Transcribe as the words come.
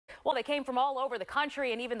Well, they came from all over the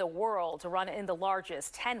country and even the world to run in the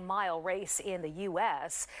largest 10-mile race in the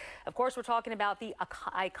U.S. Of course, we're talking about the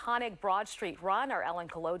iconic Broad Street Run. Our Ellen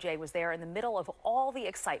Koloje was there in the middle of all the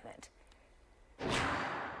excitement.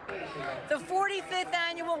 The 45th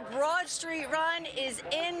annual Broad Street Run is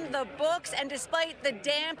in the books, and despite the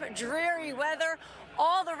damp, dreary weather,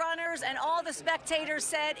 all the runners and all the spectators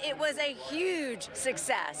said it was a huge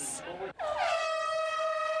success.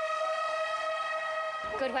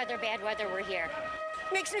 Good weather, bad weather, we're here.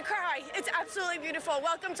 Makes me cry. It's absolutely beautiful.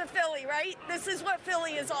 Welcome to Philly, right? This is what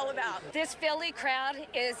Philly is all about. This Philly crowd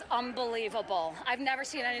is unbelievable. I've never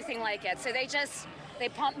seen anything like it. So they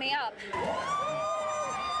pump me up.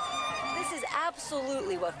 This is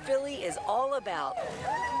absolutely what Philly is all about.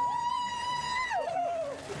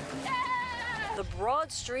 The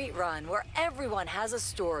Broad Street Run, where everyone has a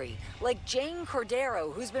story, like Jane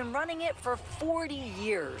Cordero, who's been running it for 40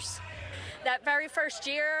 years. That very first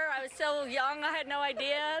year, I was so young, I had no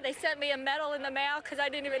idea. They sent me a medal in the mail because I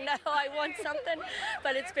didn't even know I won something,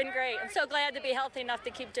 but it's been great. I'm so glad to be healthy enough to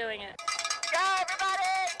keep doing it. Go, everybody!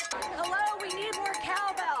 Hello, we need more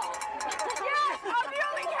cowbell. Yes, I'm the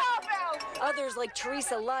only cowbell! Others, like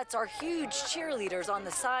Teresa Lutz, are huge cheerleaders on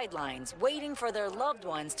the sidelines, waiting for their loved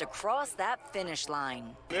ones to cross that finish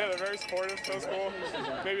line. Yeah, they're very supportive, so it's cool.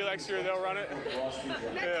 Maybe next year they'll run it.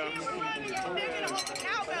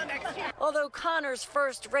 Although Connor's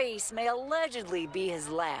first race may allegedly be his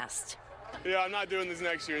last. Yeah, I'm not doing this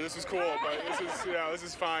next year. This was cool, but this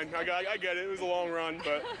is fine. I get it. It was a long run,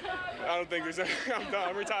 but I don't think there's any. I'm done.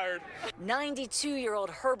 I'm retired. 92-year-old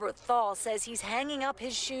Herbert Thal says he's hanging up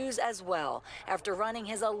his shoes as well after running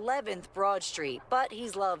his 11th Broad Street, but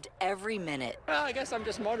he's loved every minute. Well, I guess I'm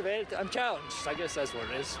just motivated. I'm challenged. I guess that's what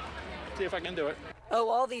it is. See if I can do it. Oh,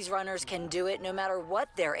 all these runners can do it no matter what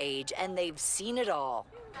their age, and they've seen it all.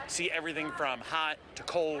 See everything from hot to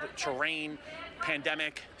cold to rain,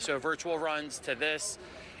 pandemic, so virtual runs to this.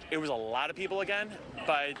 It was a lot of people again,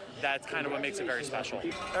 but that's kind of what makes it very special.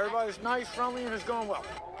 Everybody's nice, friendly, and it's going well.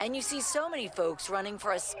 And you see so many folks running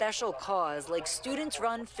for a special cause like Students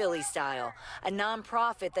Run Philly Style, a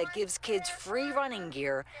nonprofit that gives kids free running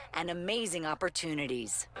gear and amazing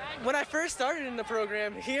opportunities. When I first started in the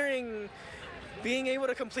program, being able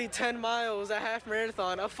to complete 10 miles, a half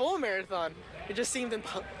marathon, a full marathon, it just seemed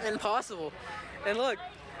impossible. And look,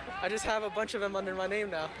 I just have a bunch of them under my name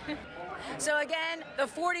now. So again, the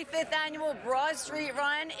 45th annual Broad Street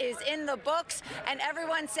Run is in the books, and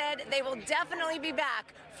everyone said they will definitely be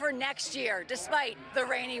back for next year, despite the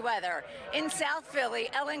rainy weather. In South Philly,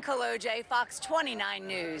 Ellen Koloje, Fox 29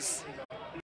 News.